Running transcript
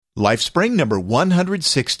Lifespring number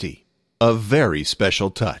 160, A Very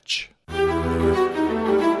Special Touch.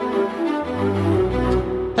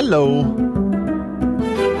 Hello.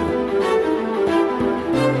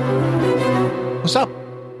 What's up?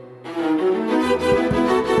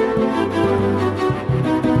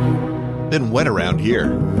 Been wet around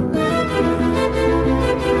here.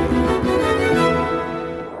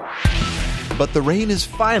 But the rain is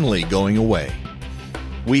finally going away.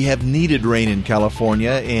 We have needed rain in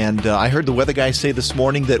California, and I heard the weather guy say this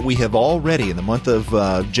morning that we have already, in the month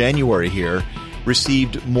of January here,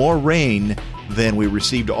 received more rain than we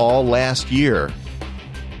received all last year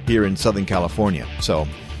here in Southern California. So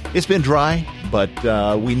it's been dry, but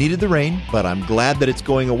we needed the rain, but I'm glad that it's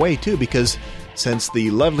going away too, because since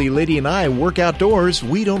the lovely lady and I work outdoors,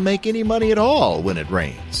 we don't make any money at all when it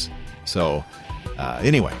rains. So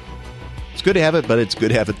anyway, it's good to have it, but it's good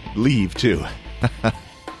to have it leave too.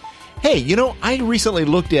 Hey, you know, I recently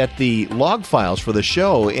looked at the log files for the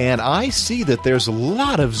show, and I see that there's a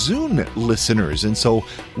lot of Zune listeners, and so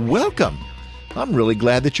welcome. I'm really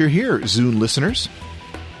glad that you're here, Zune listeners.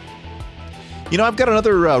 You know, I've got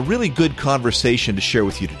another really good conversation to share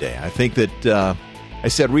with you today. I think that I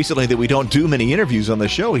said recently that we don't do many interviews on the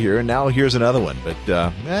show here, and now here's another one, but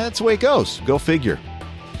that's the way it goes. Go figure.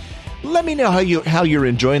 Let me know how you're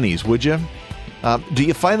enjoying these, would you? Do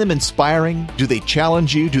you find them inspiring? Do they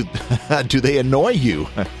challenge you? Do they annoy you?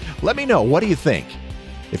 Let me know. What do you think?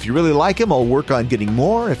 If you really like them, I'll work on getting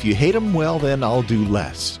more. If you hate them, well, then I'll do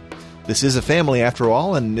less. This is a family after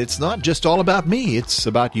all, and it's not just all about me. It's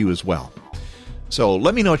about you as well. So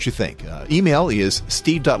let me know what you think. Email is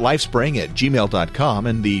steve.lifespring@gmail.com,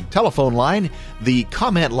 and the telephone line, the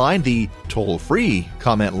comment line, the toll-free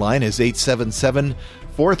comment line is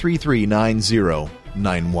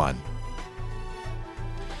 877-433-9091.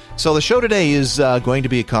 So the show today is going to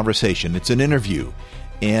be a conversation. It's an interview,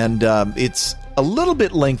 and it's a little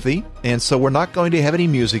bit lengthy, and so we're not going to have any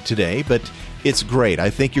music today, but it's great.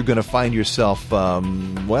 I think you're going to find yourself,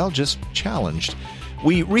 just challenged.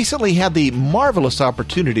 We recently had the marvelous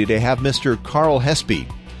opportunity to have Mr. Carl Hespy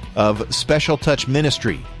of Special Touch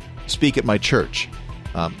Ministry speak at my church.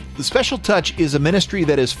 The Special Touch is a ministry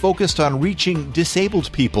that is focused on reaching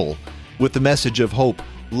disabled people with the message of hope,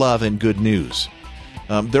 love, and good news.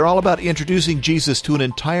 They're all about introducing Jesus to an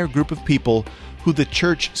entire group of people who the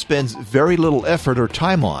church spends very little effort or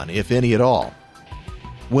time on, if any at all.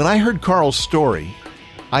 When I heard Carl's story,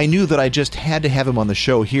 I knew that I just had to have him on the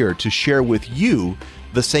show here to share with you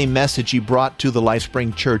the same message he brought to the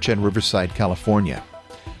Lifespring Church in Riverside, California.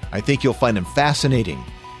 I think you'll find him fascinating,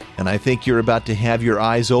 and I think you're about to have your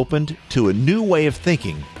eyes opened to a new way of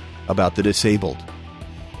thinking about the disabled.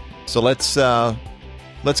 So let's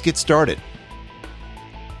get started.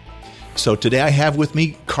 So today I have with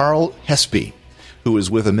me Carl Hespy, who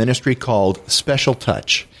is with a ministry called Special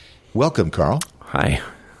Touch. Welcome, Carl. Hi.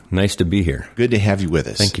 Nice to be here. Good to have you with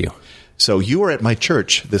us. Thank you. So you were at my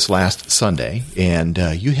church this last Sunday, and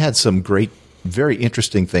you had some great, very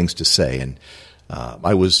interesting things to say, and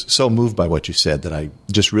I was so moved by what you said that I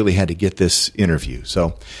just really had to get this interview.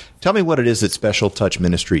 So tell me what it is that Special Touch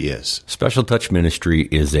Ministry is. Special Touch Ministry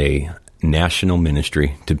is a national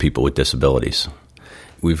ministry to people with disabilities.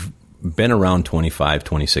 We've been around 25,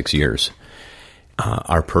 26 years.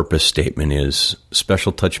 Our purpose statement is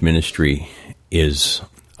Special Touch Ministry is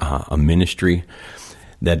a ministry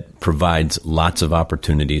that provides lots of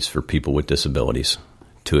opportunities for people with disabilities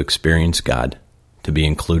to experience God, to be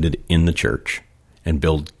included in the church, and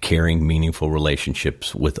build caring, meaningful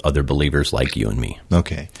relationships with other believers like you and me.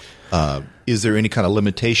 Okay. Is there any kind of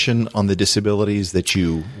limitation on the disabilities that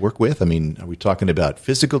you work with? I mean, are we talking about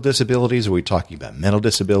physical disabilities? Or are we talking about mental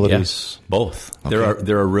disabilities? Yes, both. Okay.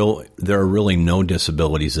 There are really no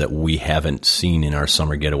disabilities that we haven't seen in our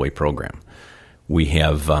summer getaway program. We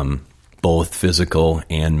have both physical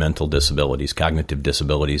and mental disabilities, cognitive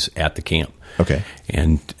disabilities at the camp. Okay.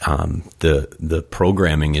 And the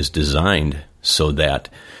programming is designed so that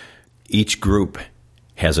each group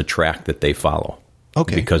has a track that they follow.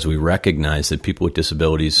 Okay. Because we recognize that people with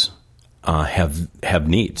disabilities have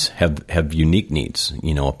needs, have unique needs.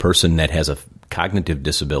 You know, a person that has a cognitive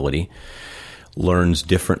disability learns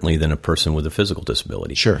differently than a person with a physical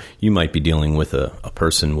disability. Sure. You might be dealing with a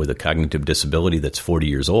person with a cognitive disability that's 40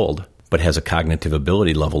 years old, but has a cognitive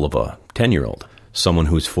ability level of a 10-year-old. Someone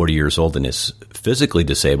who's 40 years old and is physically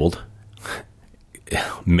disabled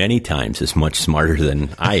many times is much smarter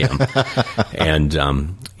than I am. And,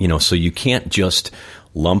 so you can't just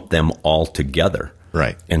lump them all together.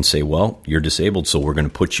 Right. And say, well, you're disabled, so we're going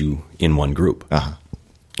to put you in one group. Uh-huh.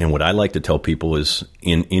 And what I like to tell people is,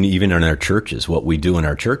 even in our churches, what we do in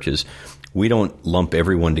our churches, We don't lump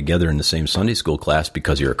everyone together in the same Sunday school class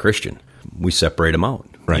because you're a Christian. We separate them out.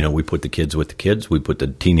 Right. You know, we put the kids with the kids, we put the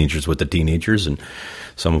teenagers with the teenagers, and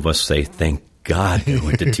some of us say, thank God they're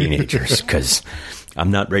with the teenagers, because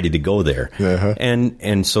I'm not ready to go there. Uh-huh.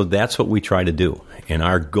 And so that's what we try to do. And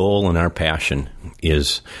our goal and our passion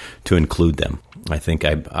is to include them. I think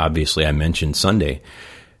I mentioned Sunday.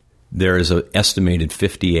 There is an estimated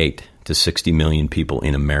 58 to 60 million people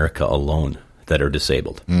in America alone that are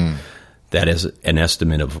disabled. That is an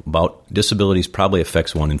estimate of about disabilities probably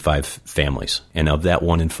affects 1 in 5 families. And of that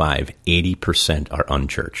 1 in 5, 80% are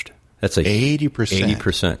unchurched. That's 80%.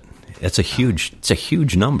 80%. It's a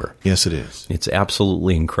huge number. Yes, it is. It's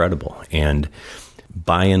absolutely incredible. And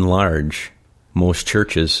by and large, most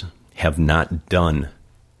churches have not done,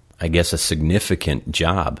 I guess, a significant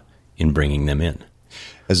job in bringing them in.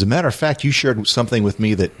 As a matter of fact, you shared something with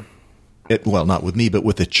me not with me, but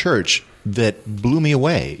with the church, that blew me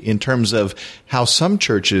away in terms of how some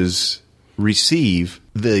churches receive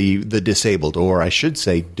the disabled, or I should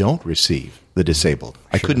say don't receive the disabled. Sure.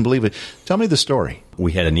 I couldn't believe it. Tell me the story.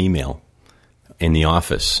 We had an email in the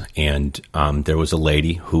office, and there was a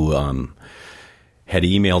lady who had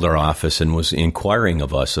emailed our office and was inquiring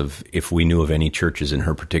of us of if we knew of any churches in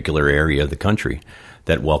her particular area of the country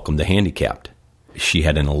that welcomed the handicapped. She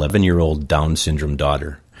had an 11-year-old Down syndrome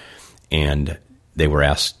daughter, and they were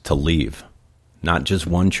asked to leave, not just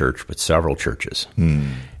one church, but several churches.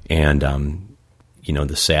 And,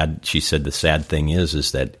 she said the sad thing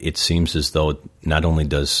is that it seems as though not only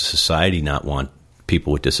does society not want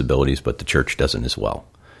people with disabilities, but the church doesn't as well.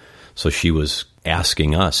 So she was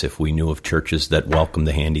asking us if we knew of churches that welcome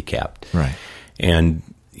the handicapped. Right. And,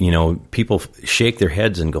 people shake their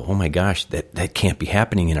heads and go, oh my gosh, that can't be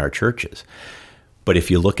happening in our churches. But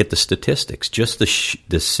if you look at the statistics, just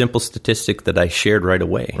the simple statistic that I shared right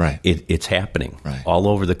away, right. It's happening all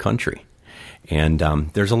over the country. And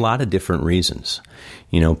there's a lot of different reasons.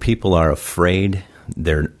 People are afraid.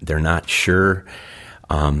 They're not sure.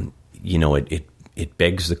 It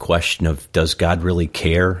begs the question of, does God really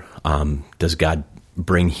care? Does God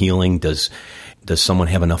bring healing? Does someone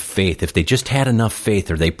have enough faith? If they just had enough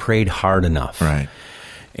faith, or they prayed hard enough. Right.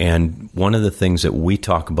 And one of the things that we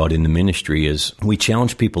talk about in the ministry is we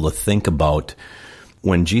challenge people to think about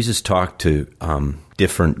when Jesus talked to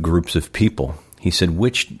different groups of people. He said,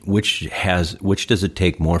 which does it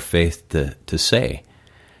take more faith to say?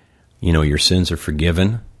 Your sins are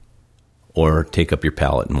forgiven, or take up your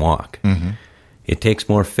pallet and walk. Mm-hmm. It takes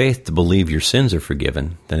more faith to believe your sins are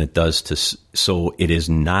forgiven than it does so it is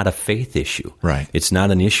not a faith issue. Right. It's not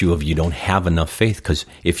an issue of you don't have enough faith, because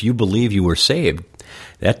if you believe you were saved,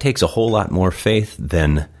 that takes a whole lot more faith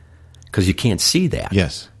because you can't see that.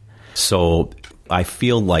 Yes. So I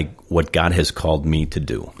feel like what God has called me to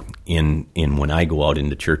do in when I go out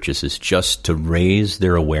into churches is just to raise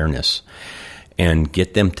their awareness and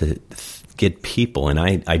get them to get people, and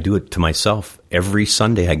I do it to myself. Every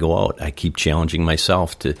Sunday I go out, I keep challenging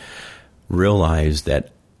myself to realize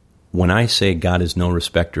that when I say God is no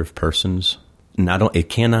respecter of persons, it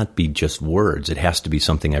cannot be just words. It has to be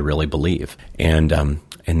something I really believe, and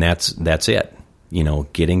that's it.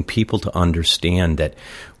 Getting people to understand that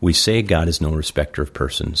we say God is no respecter of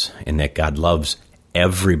persons, and that God loves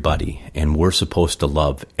everybody, and we're supposed to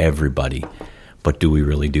love everybody. But do we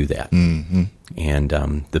really do that? Mm-hmm. And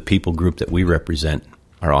the people group that we represent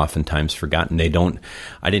are oftentimes forgotten. I don't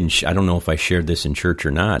know if I shared this in church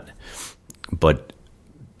or not, but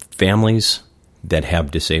families that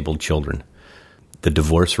have disabled children, the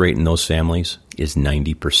divorce rate in those families is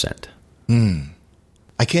 90%.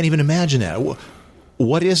 I can't even imagine that.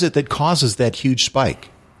 What is it that causes that huge spike?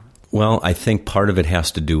 Well, I think part of it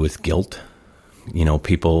has to do with guilt.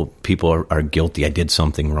 People are guilty. I did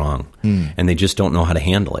something wrong, and they just don't know how to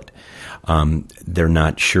handle it. They're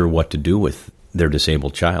not sure what to do with their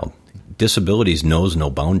disabled child. Disabilities knows no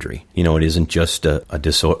boundary. It isn't just a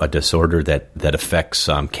disorder that affects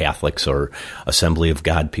Catholics or Assembly of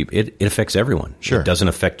God people. It affects everyone. Sure. It doesn't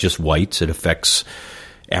affect just whites. It affects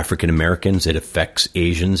African Americans. It affects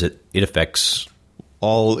Asians. It affects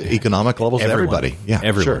all economic levels. Everybody. Yeah,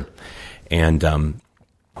 everyone. Sure. And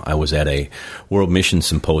I was at a World Mission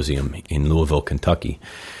Symposium in Louisville, Kentucky,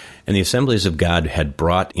 and the Assemblies of God had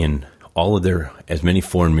brought in all of as many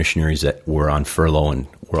foreign missionaries that were on furlough and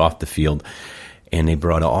were off the field, and they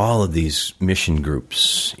brought all of these mission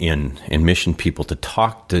groups in and mission people to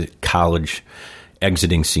talk to college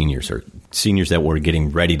exiting seniors or seniors that were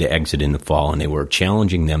getting ready to exit in the fall, and they were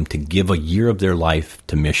challenging them to give a year of their life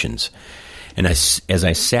to missions. And as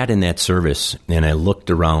I sat in that service and I looked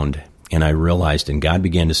around, and I realized, and God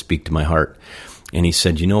began to speak to my heart, and He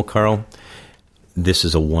said, Carl, this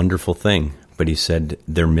is a wonderful thing, but he said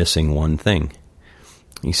they're missing one thing.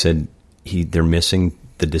 He said they're missing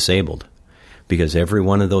the disabled, because every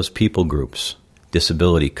one of those people groups,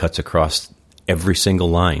 disability cuts across every single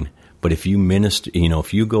line. But if you minister,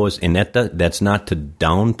 if you go and that's not to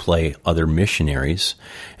downplay other missionaries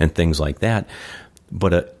and things like that,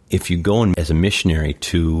 but if you go as a missionary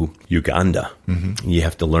to Uganda, you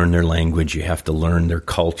have to learn their language, you have to learn their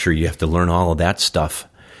culture, you have to learn all of that stuff.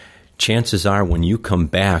 Chances are when you come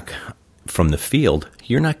back from the field,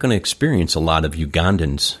 you're not going to experience a lot of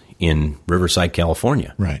Ugandans in Riverside,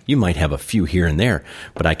 California. Right. You might have a few here and there,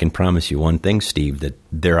 but I can promise you one thing, Steve, that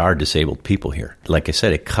there are disabled people here. Like I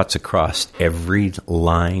said, it cuts across every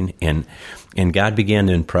line, and God began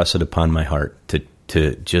to impress it upon my heart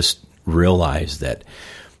to just realize that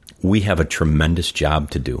we have a tremendous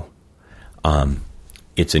job to do.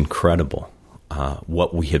 It's incredible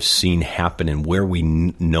what we have seen happen and where we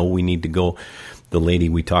know we need to go. The lady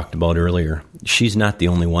we talked about earlier, she's not the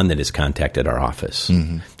only one that has contacted our office.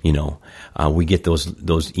 We get those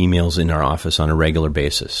emails in our office on a regular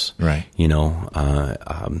basis. Right.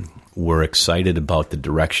 We're excited about the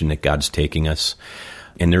direction that God's taking us.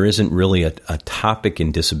 And there isn't really a topic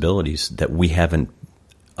in disabilities that we haven't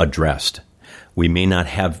addressed. We may not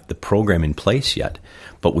have the program in place yet,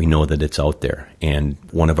 but we know that it's out there. And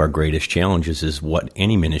one of our greatest challenges is what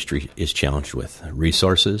any ministry is challenged with: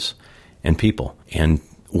 resources and people. And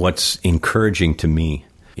what's encouraging to me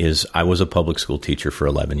is I was a public school teacher for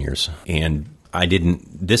 11 years, and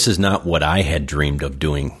this is not what I had dreamed of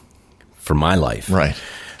doing for my life. Right.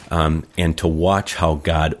 And to watch how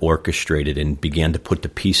God orchestrated and began to put the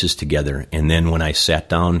pieces together. And then when I sat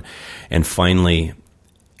down and finally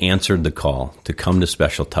answered the call to come to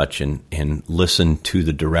Special Touch and listen to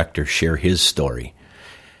the director share his story.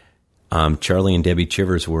 Charlie and Debbie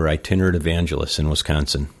Chivers were itinerant evangelists in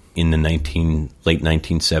Wisconsin in the late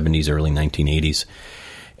 1970s, early 1980s.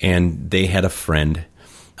 And they had a friend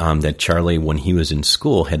that Charlie, when he was in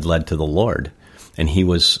school, had led to the Lord. And he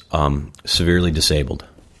was severely disabled.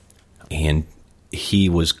 And he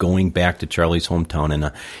was going back to Charlie's hometown,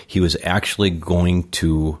 and he was actually going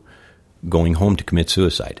home to commit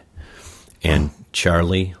suicide. And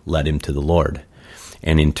Charlie led him to the Lord.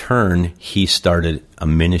 And in turn, he started a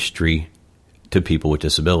ministry to people with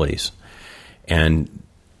disabilities. And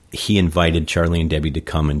he invited Charlie and Debbie to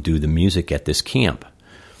come and do the music at this camp.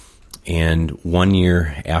 And 1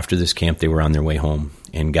 year after this camp, they were on their way home.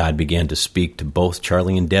 And God began to speak to both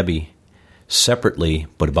Charlie and Debbie separately,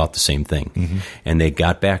 but about the same thing. And they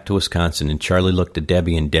got back to Wisconsin, and Charlie looked at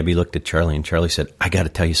Debbie, and Debbie looked at Charlie, and Charlie said, "I got to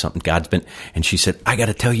tell you something. And she said, "I got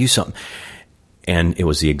to tell you something." And it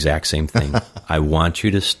was the exact same thing. I want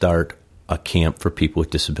you to start a camp for people with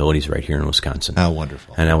disabilities right here in Wisconsin. How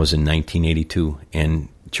wonderful. And that was in 1982. And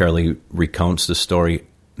Charlie recounts the story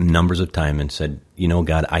numbers of times and said,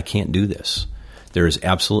 God, I can't do this. There is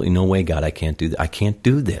absolutely no way, God, I can't do that. I can't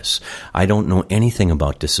do this. I don't know anything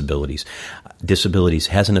about disabilities. Disabilities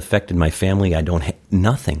hasn't affected my family. I don't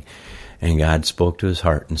nothing. And God spoke to his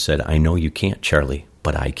heart and said, I know you can't, Charlie,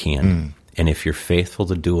 but I can. And if you're faithful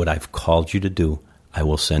to do what I've called you to do, I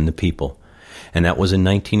will send the people. And that was in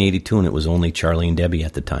 1982, and it was only Charlie and Debbie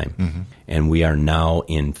at the time. And we are now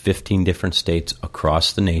in 15 different states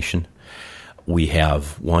across the nation. We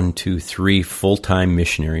have 3 full-time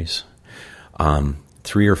missionaries,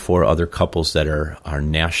 3 or 4 other couples that are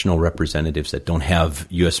national representatives that don't have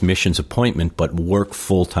U.S. missions appointment but work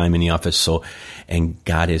full-time in the office. And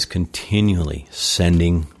God is continually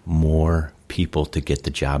sending more people to get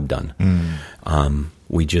the job done.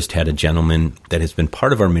 We just had a gentleman that has been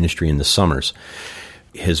part of our ministry in the summers.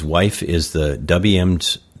 His wife is the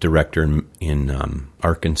WM's director in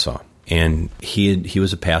Arkansas. And he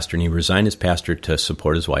was a pastor, and he resigned as pastor to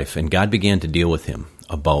support his wife. And God began to deal with him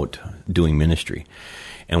about doing ministry.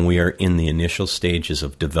 And we are in the initial stages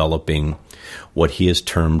of developing what he has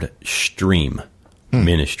termed STREAM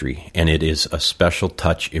ministry. And it is a special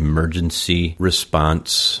touch emergency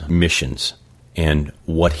response missions. And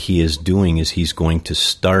what he is doing is he's going to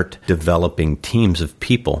start developing teams of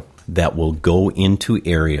people that will go into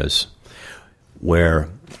areas where,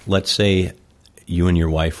 let's say, you and your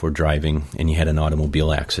wife were driving and you had an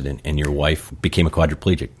automobile accident and your wife became a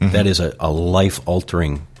quadriplegic. That is a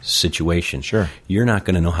life-altering situation. Sure. You're not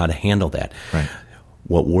going to know how to handle that. Right.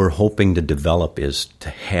 What we're hoping to develop is to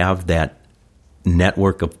have that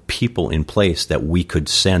network of people in place that we could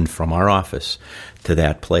send from our office to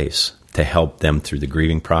that place to help them through the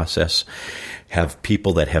grieving process. Have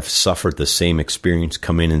people that have suffered the same experience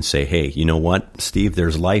come in and say, hey, you know what, Steve,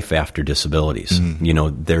 there's life after disabilities.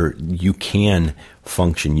 You can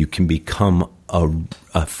function. You can become a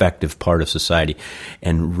effective part of society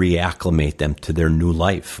and reacclimate them to their new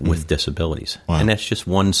life with disabilities. Wow. And that's just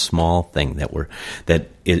one small thing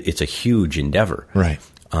it's a huge endeavor. Right.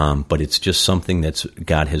 But it's just something that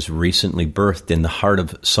God has recently birthed in the heart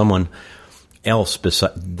of someone else.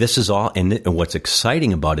 This is all, and what's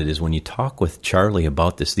exciting about it is when you talk with Charlie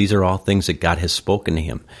about this, these are all things that God has spoken to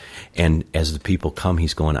him. And as the people come,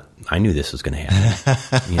 he's going, I knew this was going to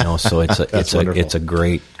happen. So it's a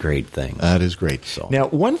great thing. That is great. So. Now,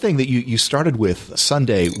 one thing that you started with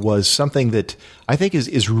Sunday was something that I think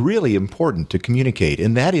is really important to communicate,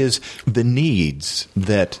 and that is the needs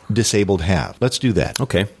that disabled have. Let's do that.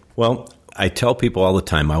 Okay. Well, I tell people all the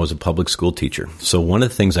time, I was a public school teacher. So one of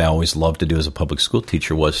the things I always loved to do as a public school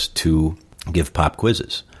teacher was to give pop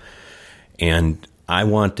quizzes. And I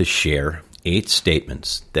want to share 8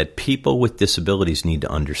 statements that people with disabilities need to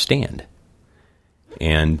understand.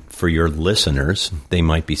 And for your listeners, they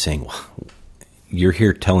might be saying, well, you're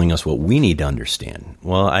here telling us what we need to understand.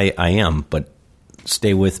 Well, I am, but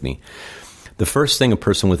stay with me. The first thing a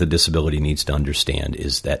person with a disability needs to understand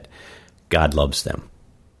is that God loves them.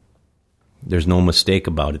 There's no mistake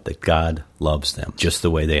about it that God loves them just the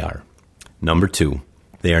way they are. Number 2,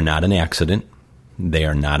 they are not an accident. They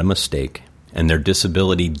are not a mistake. And their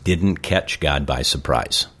disability didn't catch God by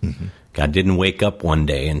surprise. Mm-hmm. God didn't wake up one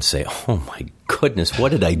day and say, oh my goodness, what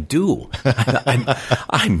did I do?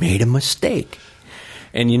 I made a mistake.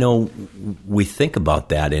 And we think about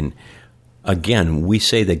that, and again, we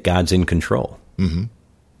say that God's in control. Mm-hmm.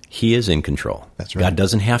 He is in control. That's right. God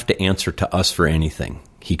doesn't have to answer to us for anything.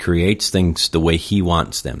 He creates things the way He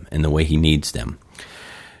wants them and the way He needs them.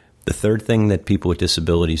 The third thing that people with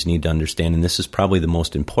disabilities need to understand, and this is probably the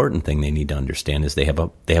most important thing they need to understand, is they have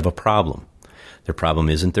a problem. Their problem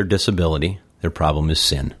isn't their disability. Their problem is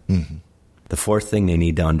sin. Mm-hmm. The fourth thing they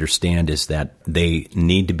need to understand is that they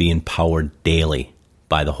need to be empowered daily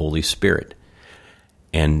by the Holy Spirit.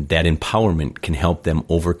 And that empowerment can help them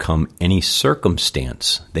overcome any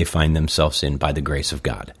circumstance they find themselves in by the grace of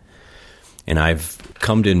God. And I've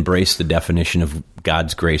come to embrace the definition of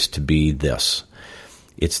God's grace to be this.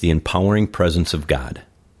 It's the empowering presence of God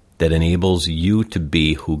that enables you to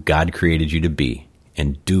be who God created you to be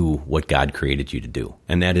and do what God created you to do.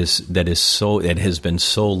 And that has been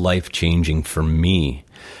so life-changing for me,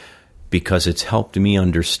 because it's helped me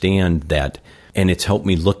understand that, and it's helped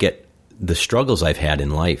me look at the struggles I've had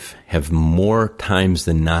in life have more times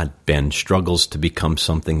than not been struggles to become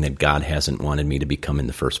something that God hasn't wanted me to become in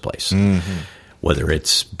the first place. Mm-hmm. Whether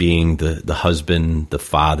it's being the husband, the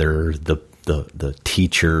father, the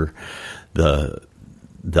teacher, the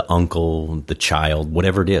uncle, the child,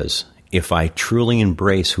 whatever it is. If I truly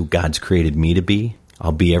embrace who God's created me to be,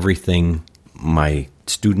 I'll be everything my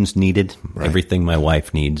students needed, right, everything my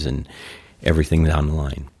wife needs, and everything down the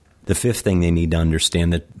line. The fifth thing they need to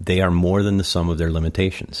understand that they are more than the sum of their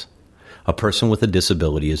limitations. A person with a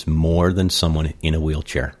disability is more than someone in a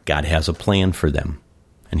wheelchair. God has a plan for them.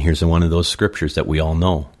 And here's one of those scriptures that we all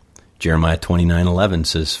know. Jeremiah 29:11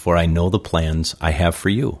 says, "For I know the plans I have for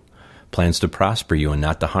you, plans to prosper you and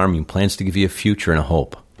not to harm you, plans to give you a future and a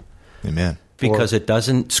hope." Amen. Because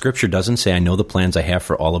Scripture doesn't say, "I know the plans I have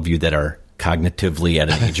for all of you that are cognitively at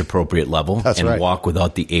an age-appropriate level and right, walk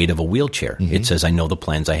without the aid of a wheelchair." Mm-hmm. It says, "I know the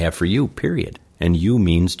plans I have for you," period. And you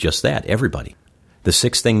means just that, everybody. The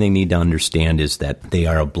sixth thing they need to understand is that they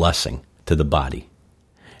are a blessing to the body,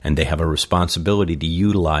 and they have a responsibility to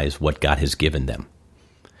utilize what God has given them.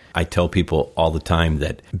 I tell people all the time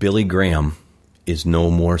that Billy Graham is no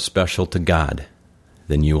more special to God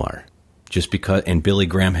than you are. Just because, and Billy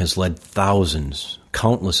Graham has led thousands,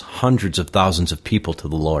 countless hundreds of thousands of people to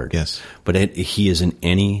the Lord. Yes. But he isn't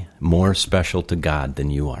any more special to God than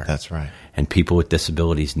you are. That's right. And people with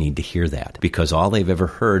disabilities need to hear that, because all they've ever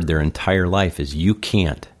heard their entire life is you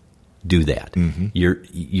can't do that. Mm-hmm.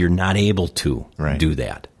 You're not able to do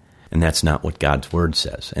that. And that's not what God's Word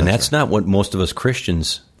says. And that's not what most of us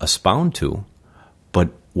Christians espound to, but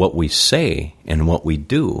what we say and what we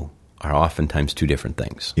do are oftentimes two different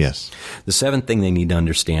things. Yes. The seventh thing they need to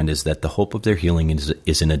understand is that the hope of their healing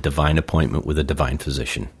is in a divine appointment with a divine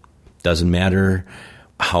physician. Doesn't matter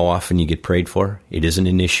how often you get prayed for. It isn't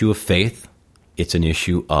an issue of faith. It's an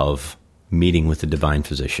issue of meeting with the divine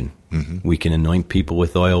physician. Mm-hmm. We can anoint people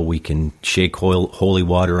with oil. We can shake holy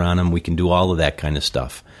water on them. We can do all of that kind of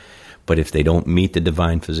stuff. But if they don't meet the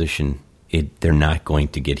divine physician, they're not going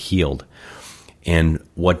to get healed. And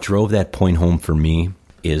what drove that point home for me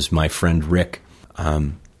is my friend Rick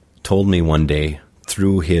told me one day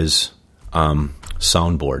through his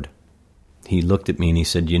soundboard. He looked at me and he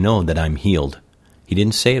said, "You know that I'm healed." He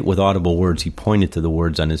didn't say it with audible words. He pointed to the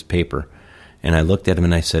words on his paper. And I looked at him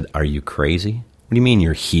and I said, "Are you crazy?" do you mean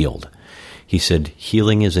you're healed? He said,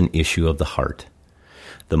 healing is an issue of the heart.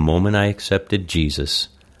 The moment I accepted Jesus,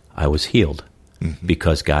 I was healed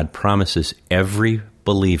because God promises every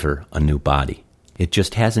believer a new body. It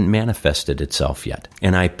just hasn't manifested itself yet.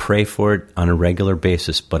 And I pray for it on a regular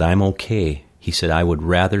basis, but I'm okay. He said, I would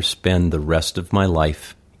rather spend the rest of my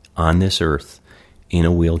life on this earth in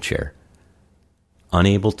a wheelchair,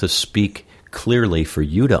 unable to speak clearly for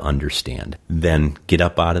you to understand, than get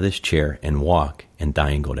up out of this chair and walk and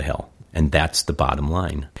die and go to hell. And that's the bottom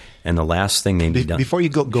line. And the last thing they need done... Before you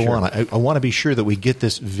go Sure. on, I want to be sure that we get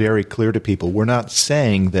this very clear to people. We're not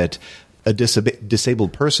saying that a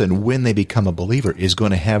disabled person, when they become a believer, is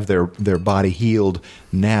going to have their body healed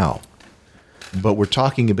now. But we're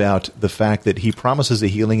talking about the fact that he promises a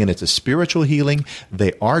healing, and it's a spiritual healing.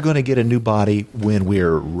 They are going to get a new body when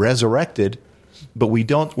we're resurrected. But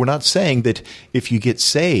we're not saying that if you get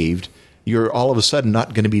saved, you're all of a sudden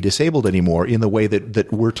not going to be disabled anymore in the way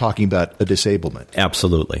that we're talking about a disablement.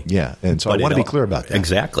 Absolutely. Yeah, and so I want to be clear about that.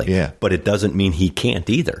 Exactly. Yeah. But it doesn't mean he can't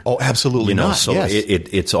either. Oh, absolutely not. So yes.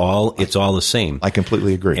 it's all the same. I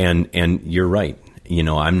completely agree. And you're right.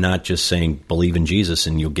 I'm not just saying believe in Jesus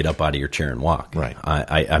and you'll get up out of your chair and walk. Right.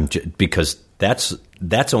 I'm because that's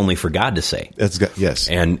only for God to say. Yes.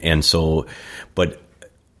 And so, but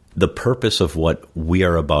the purpose of what we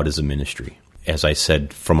are about as a ministry, as I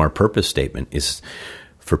said from our purpose statement, is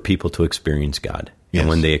for people to experience God. Yes. And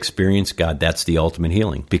when they experience God, that's the ultimate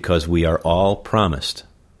healing, because we are all promised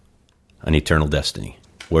an eternal destiny.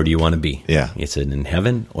 Where do you want to be? Yeah. Is it in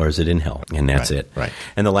heaven or is it in hell? And that's Right, it. right.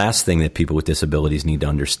 And the last thing that people with disabilities need to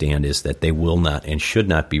understand is that they will not and should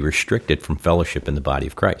not be restricted from fellowship in the body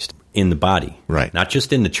of Christ. In the body. Right. Not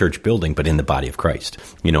just in the church building, but in the body of Christ.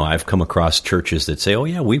 I've come across churches that say, oh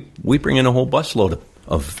yeah, we bring in a whole busload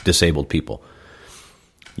of disabled people.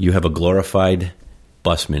 You have a glorified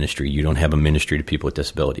bus ministry. You don't have a ministry to people with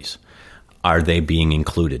disabilities. Are they being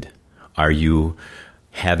included? Are you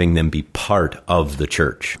having them be part of the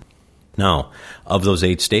church? Now, of those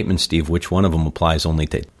 8 statements, Steve, which one of them applies only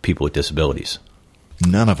to people with disabilities?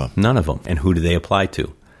 None of them. None of them. And who do they apply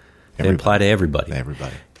to? They apply to everybody.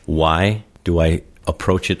 Everybody. Why do I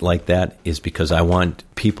approach it like that? Is because I want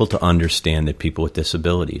people to understand that people with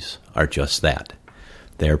disabilities are just that.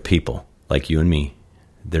 They're people like you and me.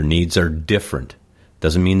 Their needs are different.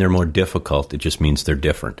 Doesn't mean they're more difficult. It just means they're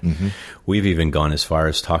different. Mm-hmm. We've even gone as far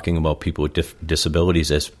as talking about people with disabilities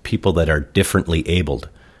as people that are differently abled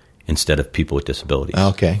instead of people with disabilities.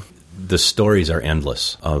 Okay. The stories are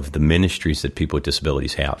endless of the ministries that people with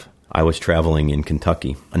disabilities have. I was traveling in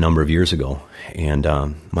Kentucky a number of years ago, and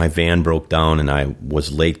my van broke down, and I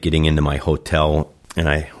was late getting into my hotel, and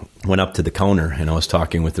I went up to the counter, and I was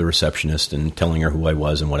talking with the receptionist and telling her who I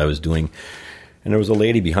was and what I was doing. And there was a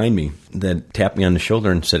lady behind me that tapped me on the shoulder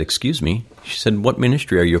and said, excuse me. She said, what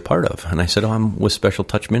ministry are you a part of? And I said, I'm with Special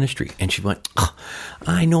Touch Ministry. And she went,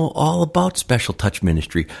 I know all about Special Touch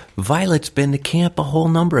Ministry. Violet's been to camp a whole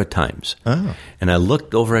number of times. Oh. And I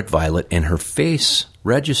looked over at Violet, and her face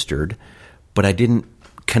registered, but I didn't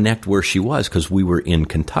connect where she was because we were in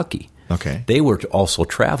Kentucky. Okay. They were also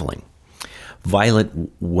traveling. Violet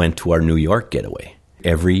went to our New York getaway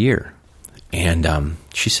every year. And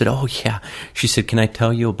she said, oh, yeah. She said, can I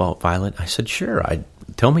tell you about Violet? I said, sure.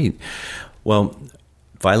 Tell me. Well,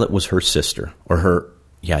 Violet was her sister,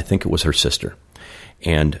 I think it was her sister.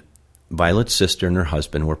 And Violet's sister and her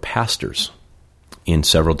husband were pastors in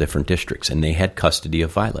several different districts, and they had custody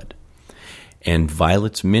of Violet. And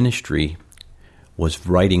Violet's ministry was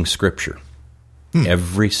writing Scripture.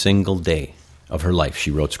 Every single day of her life,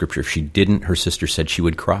 she wrote Scripture. If she didn't, her sister said she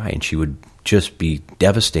would cry, and she would just be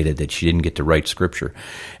devastated that she didn't get to write Scripture.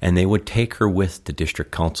 And they would take her with to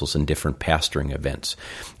district councils and different pastoring events.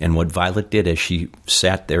 And what Violet did as she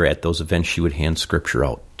sat there at those events, she would hand Scripture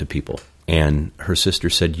out to people. And her sister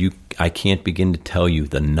said, I can't begin to tell you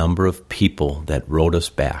the number of people that wrote us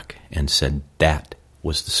back and said that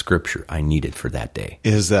was the Scripture I needed for that day.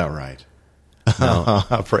 Is that right? Now,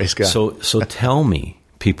 praise God. So tell me,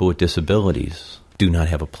 people with disabilities do not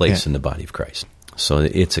have a place in the body of Christ. So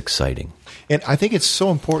it's exciting. And I think it's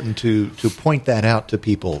so important to point that out to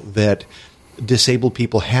people, that disabled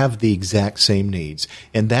people have the exact same needs.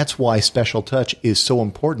 And that's why Special Touch is so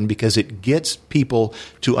important, because it gets people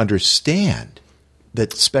to understand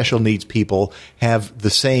that special needs people have the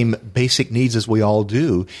same basic needs as we all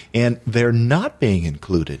do, and they're not being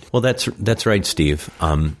included. Well, that's right, Steve.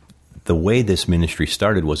 The way this ministry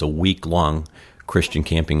started was a week-long Christian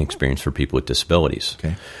camping experience for people with disabilities.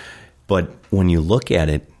 Okay. But when you look at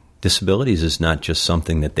it, disabilities is not just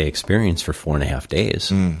something that they experience for 4.5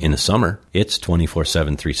 days in the summer. It's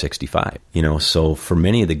 24/7, 365. So for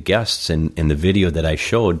many of the guests in the video that I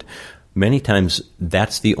showed, many times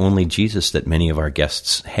that's the only Jesus that many of our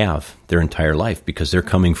guests have their entire life, because they're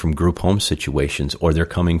coming from group home situations, or they're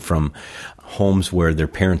coming from homes where their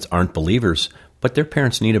parents aren't believers, but their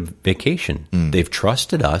parents need a vacation. They've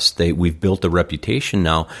trusted us. We've built a reputation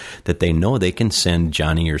now that they know they can send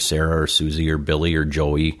Johnny or Sarah or Susie or Billy or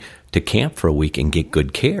Joey to camp for a week and get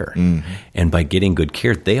good care. And by getting good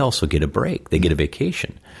care, they also get a break. They get a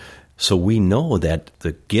vacation. So we know that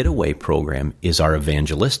the Getaway program is our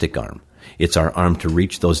evangelistic arm. It's our arm to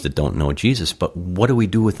reach those that don't know Jesus. But what do we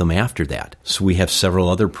do with them after that? So we have several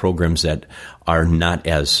other programs that are not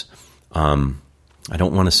as, I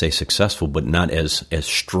don't want to say successful, but not as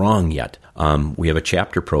strong yet. We have a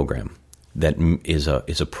chapter program that is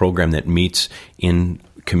a program that meets in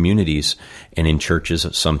communities and in churches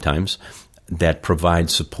sometimes, that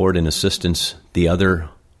provides support and assistance the other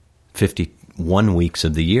 51 weeks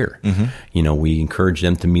of the year. We encourage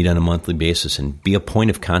them to meet on a monthly basis and be a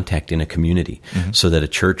point of contact in a community, so that a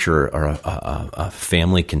church or a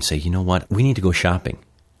family can say, you know what, we need to go shopping.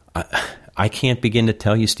 I can't begin to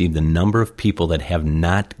tell you, Steve, the number of people that have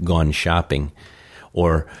not gone shopping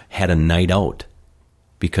or had a night out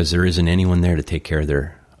because there isn't anyone there to take care of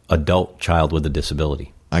their adult child with a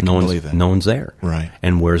disability. I can believe that. No one's there. Right.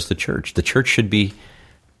 And where's the church? The church should be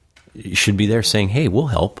there saying, hey, we'll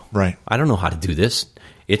help. Right. I don't know how to do this.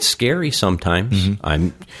 It's scary sometimes.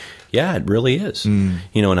 Yeah, it really is. And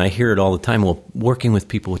I hear it all the time. Well, working with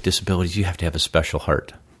people with disabilities, you have to have a special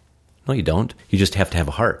heart. No, you don't. You just have to have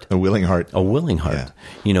a heart. A willing heart. A willing heart.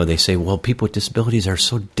 Yeah. They say, well, people with disabilities are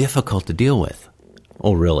so difficult to deal with.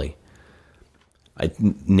 Oh, really?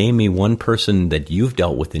 Name me one person that you've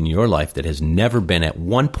dealt with in your life that has never been at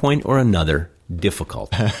one point or another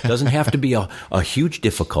difficult. Doesn't have to be a huge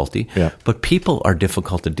difficulty, but people are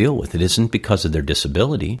difficult to deal with. It isn't because of their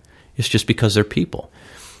disability. It's just because they're people.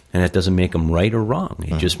 And that doesn't make them right or wrong.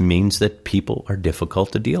 It just means that people are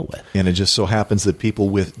difficult to deal with. And it just so happens that people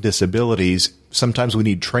with disabilities, sometimes we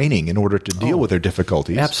need training in order to deal with their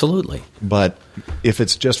difficulties. Absolutely. But if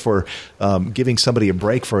it's just for giving somebody a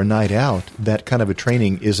break for a night out, that kind of a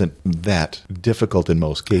training isn't that difficult in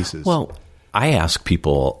most cases. Well, I ask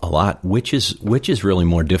people a lot, which is really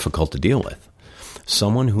more difficult to deal with?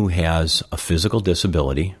 Someone who has a physical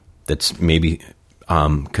disability that's maybe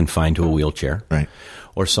confined to a wheelchair, right,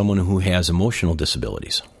 or someone who has emotional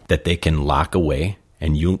disabilities that they can lock away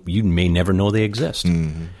and you may never know they exist.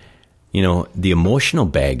 The emotional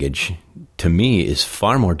baggage, to me, is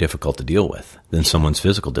far more difficult to deal with than someone's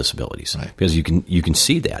physical disabilities, right, because you can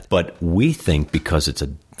see that. But we think because it's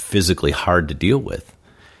physically hard to deal with,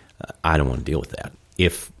 I don't want to deal with that.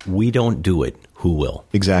 If we don't do it, who will?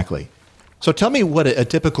 Exactly. So tell me what a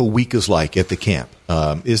typical week is like at the camp.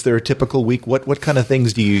 Is there a typical week? What kind of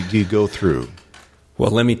things do you go through? Well,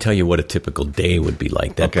 let me tell you what a typical day would be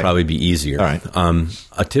like. That'd probably be easier. All right.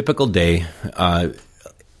 A typical day,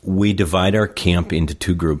 we divide our camp into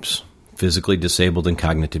two groups, physically disabled and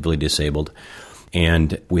cognitively disabled.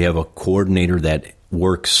 And we have a coordinator that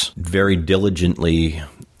works very diligently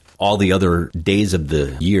all the other days of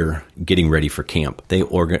the year getting ready for camp. They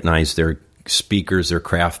organize their speakers, their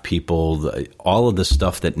craft people, all of the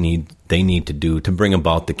stuff that they need to do to bring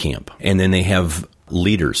about the camp. And then they have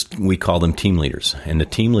leaders. We call them team leaders. And the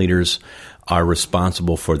team leaders are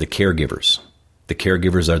responsible for the caregivers. The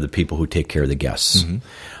caregivers are the people who take care of the guests.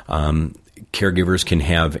 Caregivers can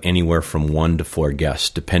have anywhere from 1 to 4 guests,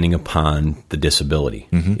 depending upon the disability.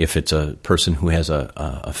 If it's a person who has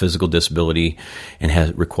a physical disability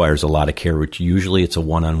and requires a lot of care, which usually it's a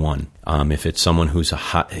one-on-one. If it's someone who's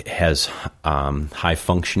has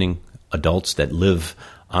high-functioning adults that live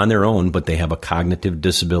on their own, but they have a cognitive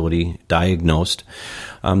disability diagnosed,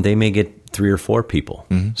 they may get 3 or 4 people.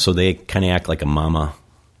 So they kind of act like a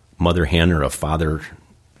mother hen or a father,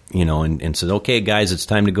 and says, okay, guys, it's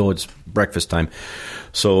time to go. It's breakfast time.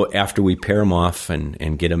 So after we pair them off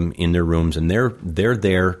and get them in their rooms, and they're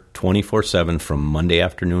there 24/7 from Monday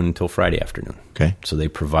afternoon until Friday afternoon. Okay. So they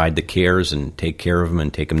provide the cares and take care of them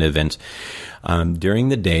and take them to events. During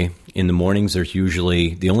the day, in the mornings, there's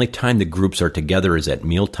usually the only time the groups are together is at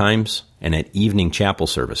meal times and at evening chapel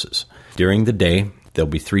services. During the day,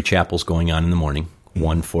 there'll be 3 chapels going on in the morning.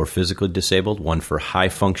 One for physically disabled, one for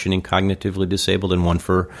high-functioning cognitively disabled, and one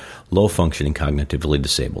for low-functioning cognitively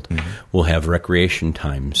disabled. We'll have recreation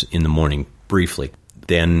times in the morning, briefly.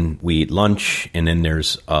 Then we eat lunch, and then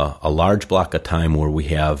there's a large block of time where we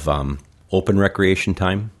have open recreation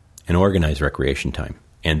time and organized recreation time.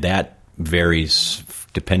 And that varies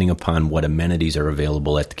depending upon what amenities are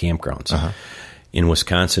available at the campgrounds. In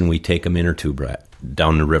Wisconsin, we take them inner tube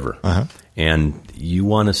down the river. And you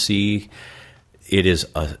want to see, it is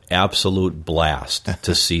an absolute blast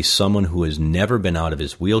to see someone who has never been out of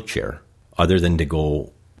his wheelchair other than to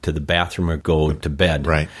go to the bathroom or go to bed.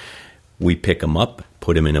 Right. We pick them up,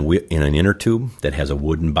 put them in an inner tube that has a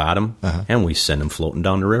wooden bottom, and we send them floating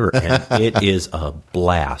down the river. And it is a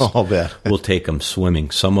blast. I'll bet. We'll take them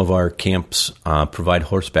swimming. Some of our camps provide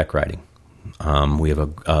horseback riding. We have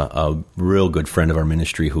a real good friend of our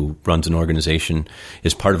ministry who runs an organization,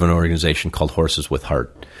 is part of an organization called Horses with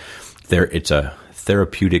Heart. It's a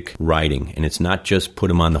therapeutic riding, and it's not just put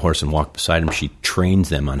them on the horse and walk beside them. She trains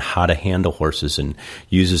them on how to handle horses and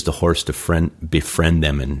uses the horse to befriend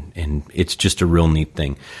them, and it's just a real neat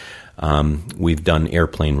thing. We've done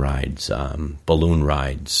airplane rides, balloon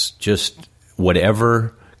rides, just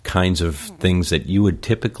whatever kinds of things that you would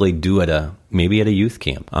typically do maybe at a youth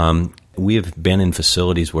camp. We have been in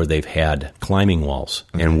facilities where they've had climbing walls,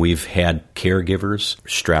 and we've had caregivers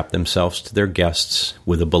strap themselves to their guests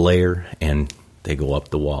with a belayer, and they go up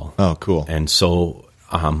the wall. Oh, cool. And so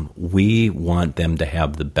we want them to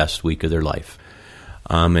have the best week of their life.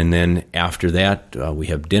 And then after that, we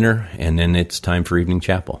have dinner, and then it's time for evening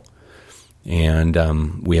chapel.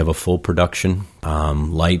 And we have a full production,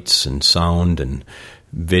 lights and sound and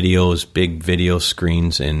videos, big video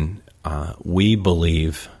screens, and we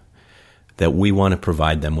believe that we want to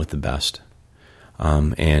provide them with the best.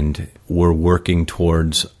 And we're working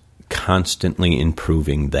towards constantly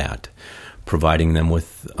improving that, providing them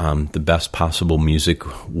with the best possible music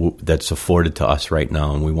that's afforded to us right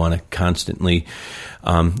now. And we want to constantly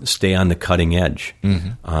stay on the cutting edge.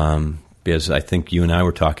 Because I think you and I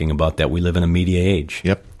were talking about that. We live in a media age.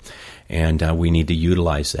 Yep. And we need to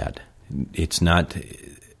utilize that. It's not,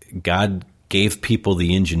 God gave people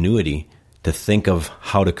the ingenuity to think of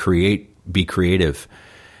how to be creative.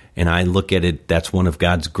 And I look at it, that's one of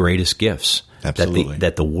God's greatest gifts. Absolutely.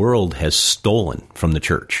 That the world has stolen from the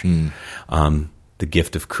church, the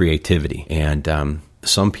gift of creativity. And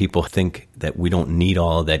some people think that we don't need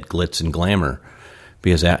all of that glitz and glamour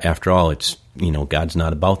because after all, it's, God's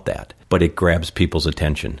not about that. But it grabs people's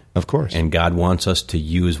attention. Of course. And God wants us to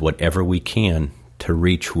use whatever we can to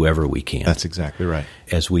reach whoever we can. That's exactly right.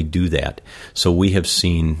 As we do that. So we have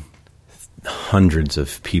seen hundreds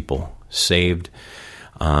of people saved,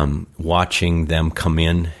 watching them come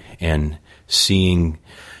in and seeing,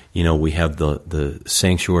 we have the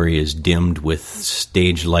sanctuary is dimmed with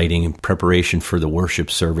stage lighting in preparation for the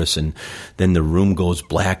worship service, and then the room goes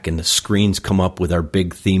black and the screens come up with our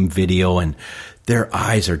big theme video, and their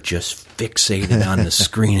eyes are just fixated on the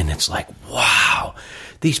screen, and it's like, wow,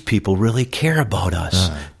 these people really care about us.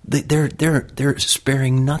 They're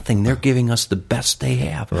sparing nothing. They're giving us the best they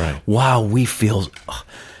have. Right. Wow, we feel,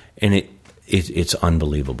 and it's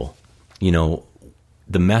unbelievable.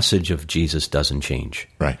 The message of Jesus doesn't change.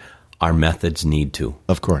 Right. Our methods need to.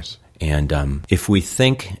 Of course. And if we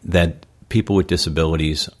think that people with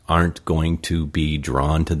disabilities aren't going to be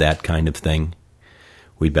drawn to that kind of thing,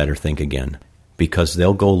 we better think again, because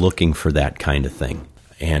they'll go looking for that kind of thing,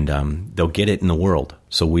 and they'll get it in the world.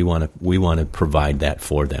 So we want to provide that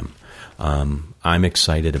for them. I'm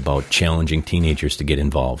excited about challenging teenagers to get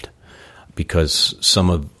involved, because some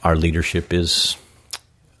of our leadership is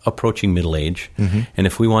approaching middle age. And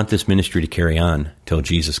if we want this ministry to carry on till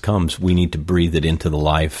Jesus comes, we need to breathe it into the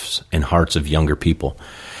lives and hearts of younger people.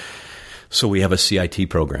 So we have a CIT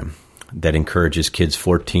program that encourages kids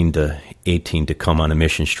 14 to 18 to come on a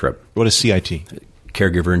mission trip. What is CIT?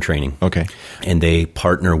 Caregiver in training. Okay. And they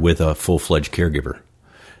partner with a full-fledged caregiver.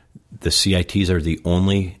 The CITs are the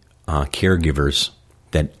only caregivers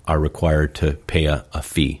that are required to pay a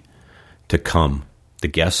fee to come. The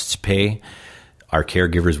guests pay. Our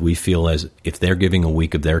caregivers, we feel as if they're giving a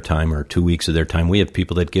week of their time or 2 weeks of their time, we have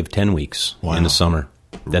people that give 10 weeks in the summer.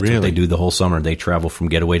 That's really? What they do the whole summer. They travel from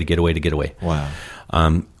getaway to getaway to getaway. Wow.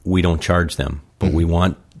 We don't charge them, but we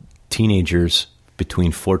want teenagers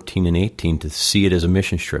between 14 and 18 to see it as a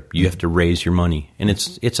mission trip. You have to raise your money, and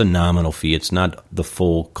it's a nominal fee. It's not the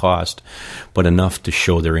full cost, but enough to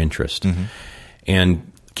show their interest.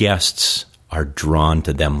 And guests are drawn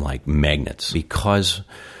to them like magnets, because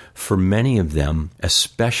for many of them,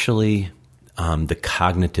 especially the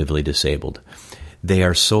cognitively disabled, they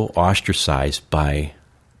are so ostracized by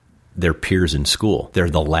their peers in school. They're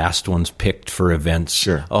the last ones picked for events.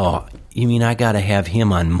 Sure. Oh, you mean I got to have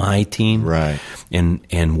him on my team? Right.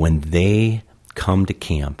 And when they come to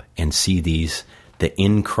camp and see the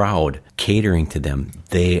in crowd catering to them,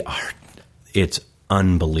 it's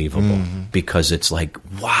unbelievable because it's like,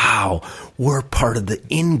 wow, we're part of the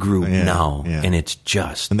in-group now. Yeah. And it's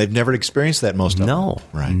just... And they've never experienced that, most of them. No,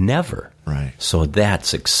 never. Right. So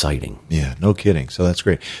that's exciting. Yeah, no kidding. So that's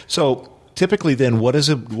great. So typically then, what does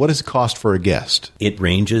it cost for a guest? It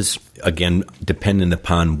ranges, again, dependent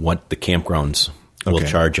upon what the campgrounds will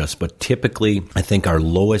charge us. But typically, I think our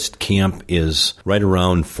lowest camp is right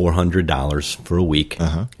around $400 for a week,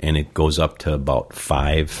 and it goes up to about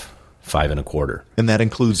 $5 and a quarter. And that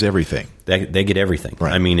includes everything? They get everything.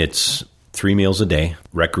 Right. I mean, it's 3 meals a day,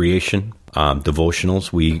 recreation,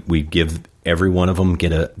 devotionals. We give every one of them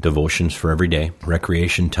get a devotions for every day,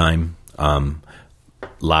 recreation time,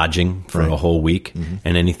 lodging for a whole week,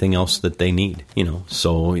 and anything else that they need.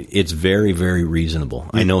 So it's very, very reasonable.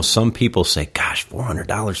 I know some people say, "Gosh,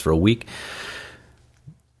 $400 for a week."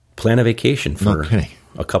 Plan a vacation for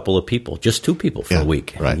a couple of people, just 2 people for a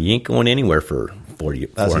week. Right. You ain't going anywhere for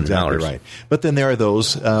 $400. That's exactly right. But then there are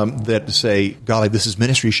those that say, golly, this is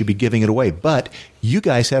ministry, you should be giving it away. But you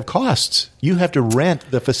guys have costs. You have to rent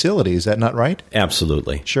the facility. Is that not right?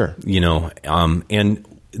 Absolutely. Sure. And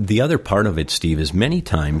the other part of it, Steve, is many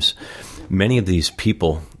times, many of these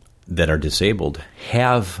people that are disabled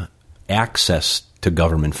have access to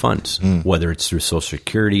government funds, whether it's through Social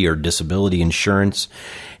Security or disability insurance,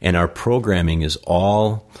 and our programming is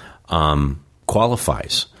all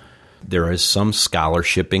qualifies. There is some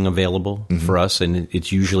scholarshiping available for us, and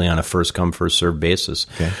it's usually on a first-come, first-served basis.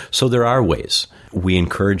 Okay. So there are ways. We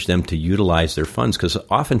encourage them to utilize their funds, because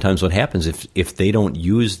oftentimes what happens if they don't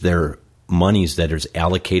use their monies that is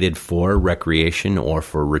allocated for recreation or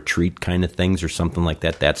for retreat kind of things or something like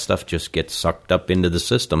that, that stuff just gets sucked up into the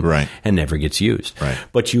system and never gets used. Right.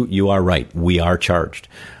 But you are right. We are charged.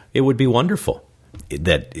 It would be wonderful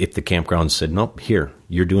that if the campground said, nope, here,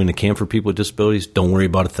 you're doing a camp for people with disabilities, don't worry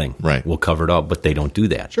about a thing. Right. We'll cover it all, but they don't do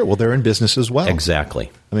that. Sure. Well, they're in business as well. Exactly.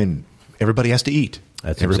 I mean, everybody has to eat.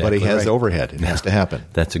 Everybody has overhead. It has to happen.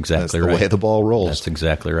 That's exactly right. That's the way the ball rolls. That's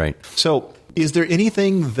exactly right. So is there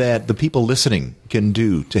anything that the people listening can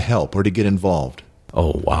do to help or to get involved?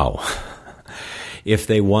 Oh, wow. If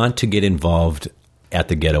they want to get involved at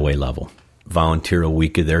the getaway level, volunteer a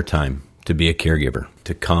week of their time to be a caregiver,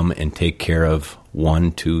 to come and take care of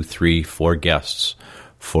 1, 2, 3, 4 guests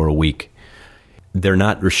for a week. They're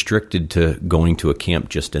not restricted to going to a camp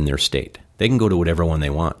just in their state. They can go to whatever one they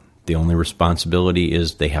want. The only responsibility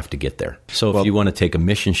is they have to get there. So if you want to take a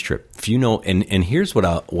missions trip, if you know, and here's what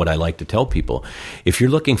I like to tell people: if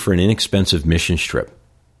you're looking for an inexpensive missions trip,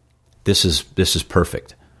 this is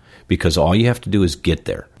perfect, because all you have to do is get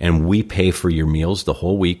there, and we pay for your meals the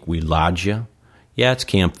whole week. We lodge you. Yeah, it's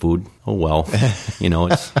camp food. Oh well,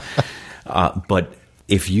 it's. But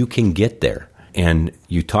if you can get there, and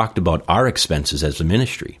you talked about our expenses as a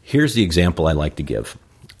ministry, here's the example I like to give.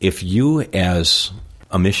 If you as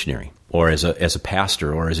a missionary or as a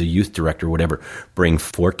pastor or as a youth director, whatever, bring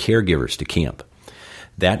 4 caregivers to camp,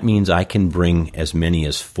 that means I can bring as many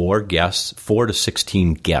as 4 to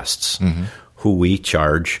 16 guests who we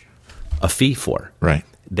charge a fee for. Right.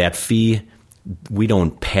 That fee, we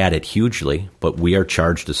don't pad it hugely, but we are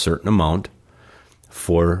charged a certain amount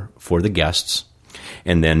for the guests.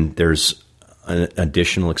 And then there's an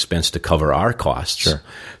additional expense to cover our costs. Sure.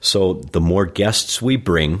 So the more guests we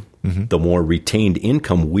bring, the more retained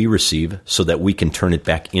income we receive, so that we can turn it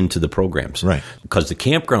back into the programs. Right. Because the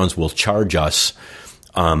campgrounds will charge us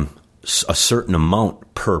a certain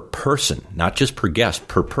amount per person, not just per guest,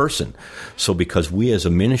 per person. So because we as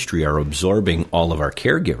a ministry are absorbing all of our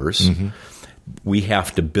caregivers, we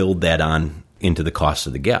have to build that on into the cost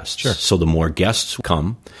of the guests. Sure. So the more guests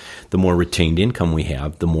come, the more retained income we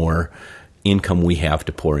have, the more income we have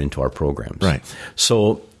to pour into our programs. Right.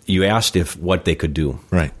 So you asked what they could do.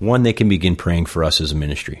 Right. One, they can begin praying for us as a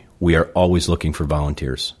ministry. We are always looking for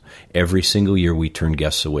volunteers. Every single year we turn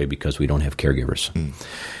guests away because we don't have caregivers.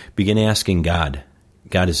 Begin asking God,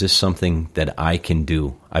 is this something that I can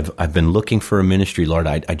do? I've been looking for a ministry, Lord.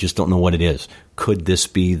 I just don't know what it is. Could this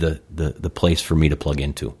be the place for me to plug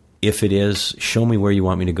into? If it is, show me where you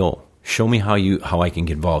want me to go. Show me how I can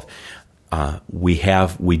get involved.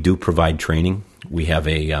 We do provide training. We have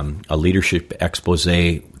a leadership expose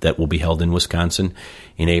that will be held in Wisconsin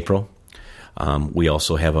in April. We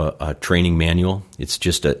also have a training manual. It's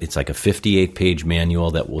like a 58-page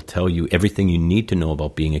manual that will tell you everything you need to know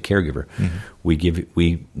about being a caregiver.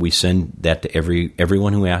 We send that to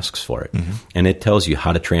everyone who asks for it, and it tells you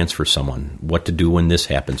how to transfer someone, what to do when this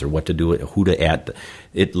happens, or what to do, who to add.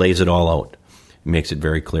 It lays it all out. It makes it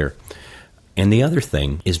very clear. And the other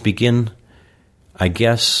thing is begin, I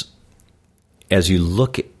guess, as you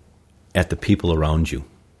look at the people around you,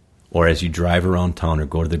 or as you drive around town or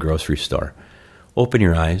go to the grocery store, Open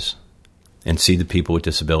your eyes and see the people with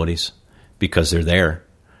disabilities because they're there.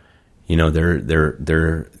 You know,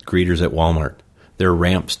 they're greeters at Walmart. They're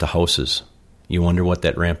ramps to houses. You wonder what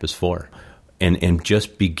that ramp is for. And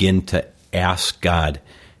just begin to ask God,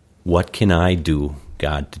 what can I do,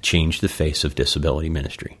 God, to change the face of disability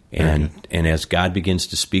ministry? And as God begins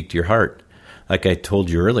to speak to your heart, like I told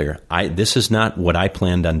you earlier, this is not what I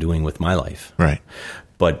planned on doing with my life. Right.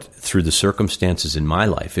 But through the circumstances in my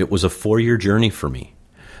life, it was a 4-year journey for me.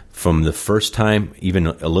 From the first time, even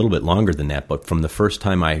a little bit longer than that, but from the first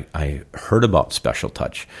time I heard about Special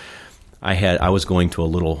Touch, I was going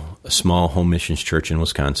to a small home missions church in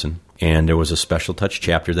Wisconsin, and there was a Special Touch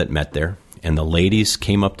chapter that met there, and the ladies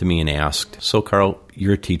came up to me and asked, "So, Carl,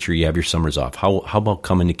 you're a teacher, you have your summers off. How about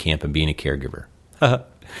coming to camp and being a caregiver?" I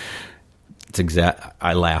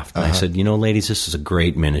laughed, and I said, ladies, this is a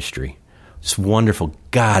great ministry. It's wonderful.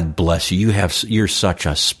 God bless you. You're such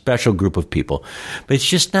a special group of people, but it's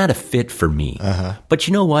just not a fit for me. But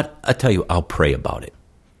you know what? I tell you, I'll pray about it.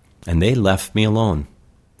 And they left me alone.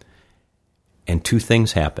 And 2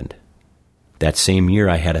 things happened. That same year,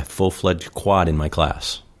 I had a full-fledged quad in my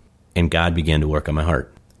class, and God began to work on my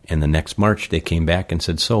heart. And the next March, they came back and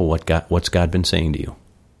said, "So, what's God been saying to you?"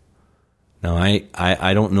 Now,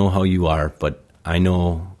 I don't know how you are, but I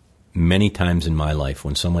know many times in my life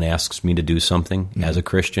when someone asks me to do something as a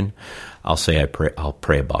Christian, I'll say I'll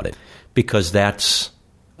pray about it, because that's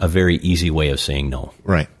a very easy way of saying no.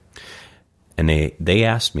 Right. And they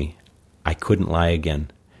asked me. I couldn't lie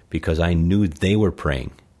again, because I knew they were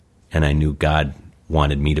praying, and I knew God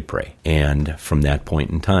wanted me to pray. And from that point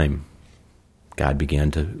in time, God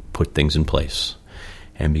began to put things in place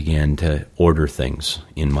and began to order things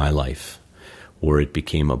in my life, where it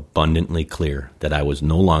became abundantly clear that I was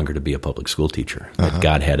no longer to be a public school teacher, that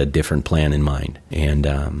God had a different plan in mind. And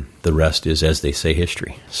the rest is, as they say,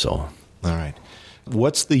 history. So, all right.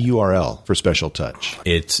 What's the URL for Special Touch?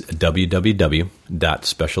 It's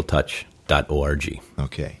www.specialtouch.org.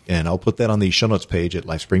 Okay. And I'll put that on the show notes page at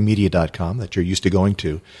lifespringmedia.com that you're used to going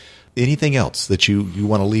to. Anything else that you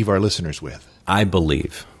want to leave our listeners with? I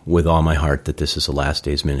believe with all my heart that this is a last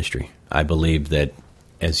days ministry. I believe that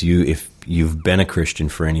if you've been a Christian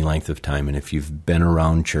for any length of time, and if you've been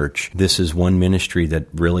around church, this is one ministry that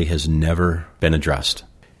really has never been addressed.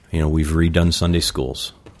 We've redone Sunday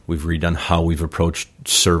schools. We've redone how we've approached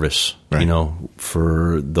service. Right.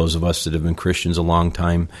 For those of us that have been Christians a long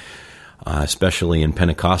time, especially in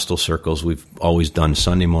Pentecostal circles, we've always done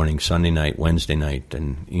Sunday morning, Sunday night, Wednesday night.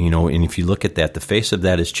 And if you look at that, the face of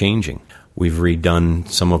that is changing. We've redone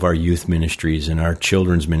some of our youth ministries and our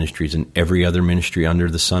children's ministries and every other ministry under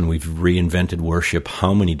the sun. We've reinvented worship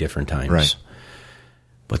how many different times? Right.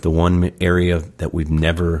 But the one area that we've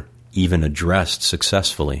never even addressed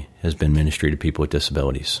successfully has been ministry to people with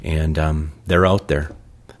disabilities. And they're out there.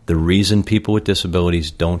 The reason people with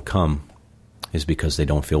disabilities don't come is because they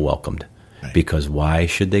don't feel welcomed. Right. Because why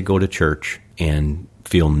should they go to church and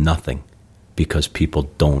feel nothing? Because people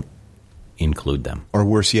don't include them. Or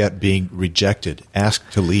worse yet, being rejected,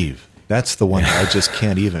 asked to leave. That's the one I just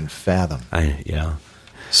can't even fathom.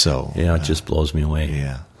 So it just blows me away.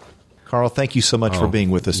 Yeah. Carl, thank you so much for being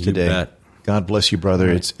with us today. Bet. God bless you, brother.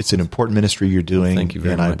 Right. It's an important ministry you're doing. Thank you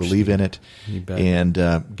very much. And I believe in it. You bet. And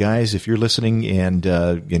guys, if you're listening and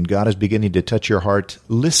God is beginning to touch your heart,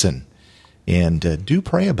 listen and do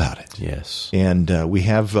pray about it. Yes. And we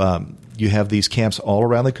have you have these camps all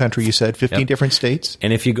around the country. You said 15 different states.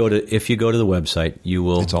 And if you go to the website, you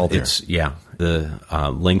will. It's all there.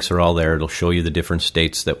 The links are all there. It'll show you the different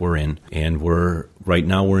states that we're in, and right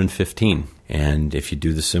now we're in 15. And if you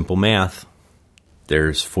do the simple math,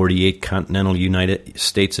 there's 48 continental United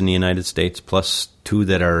States in the United States, plus 2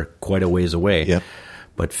 that are quite a ways away. Yep.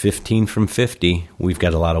 But 15 from 50, we've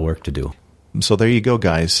got a lot of work to do. So there you go,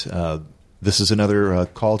 guys. This is another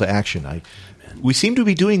call to action. We seem to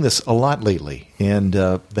be doing this a lot lately, and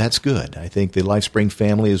that's good. I think the Lifespring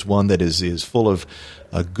family is one that is full of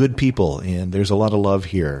good people, and there's a lot of love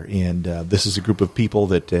here. And this is a group of people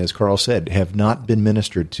that, as Carl said, have not been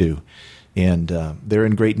ministered to, and they're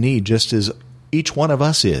in great need, just as each one of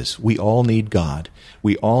us is. We all need God.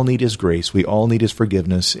 We all need His grace. We all need His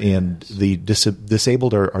forgiveness, and the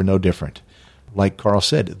disabled are no different. Like Carl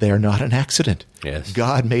said, they are not an accident. Yes.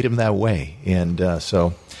 God made them that way, and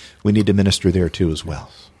so we need to minister there too as well.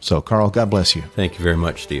 So, Carl, God bless you. Thank you very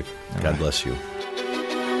much, Steve. God bless you.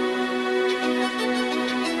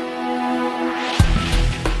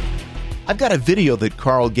 I've got a video that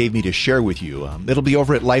Carl gave me to share with you. It'll be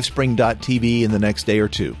over at lifespring.tv in the next day or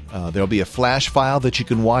two. There'll be a flash file that you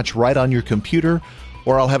can watch right on your computer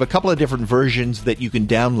or I'll have a couple of different versions that you can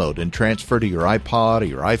download and transfer to your iPod or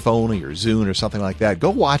your iPhone or your Zune or something like that. Go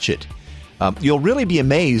watch it. You'll really be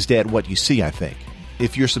amazed at what you see, I think.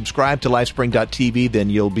 If you're subscribed to Lifespring.tv, then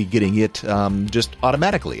you'll be getting it just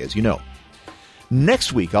automatically, as you know.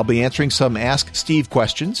 Next week, I'll be answering some Ask Steve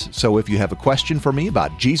questions. So if you have a question for me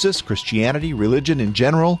about Jesus, Christianity, religion in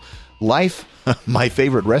general, life, my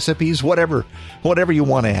favorite recipes, whatever you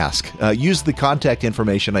want to ask, use the contact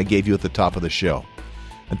information I gave you at the top of the show.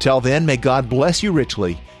 Until then, may God bless you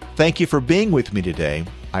richly. Thank you for being with me today.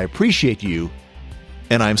 I appreciate you,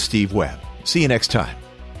 and I'm Steve Webb. See you next time.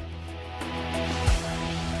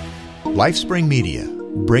 Lifespring Media,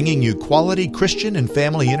 bringing you quality Christian and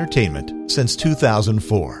family entertainment since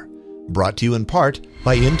 2004. Brought to you in part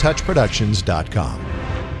by InTouchProductions.com.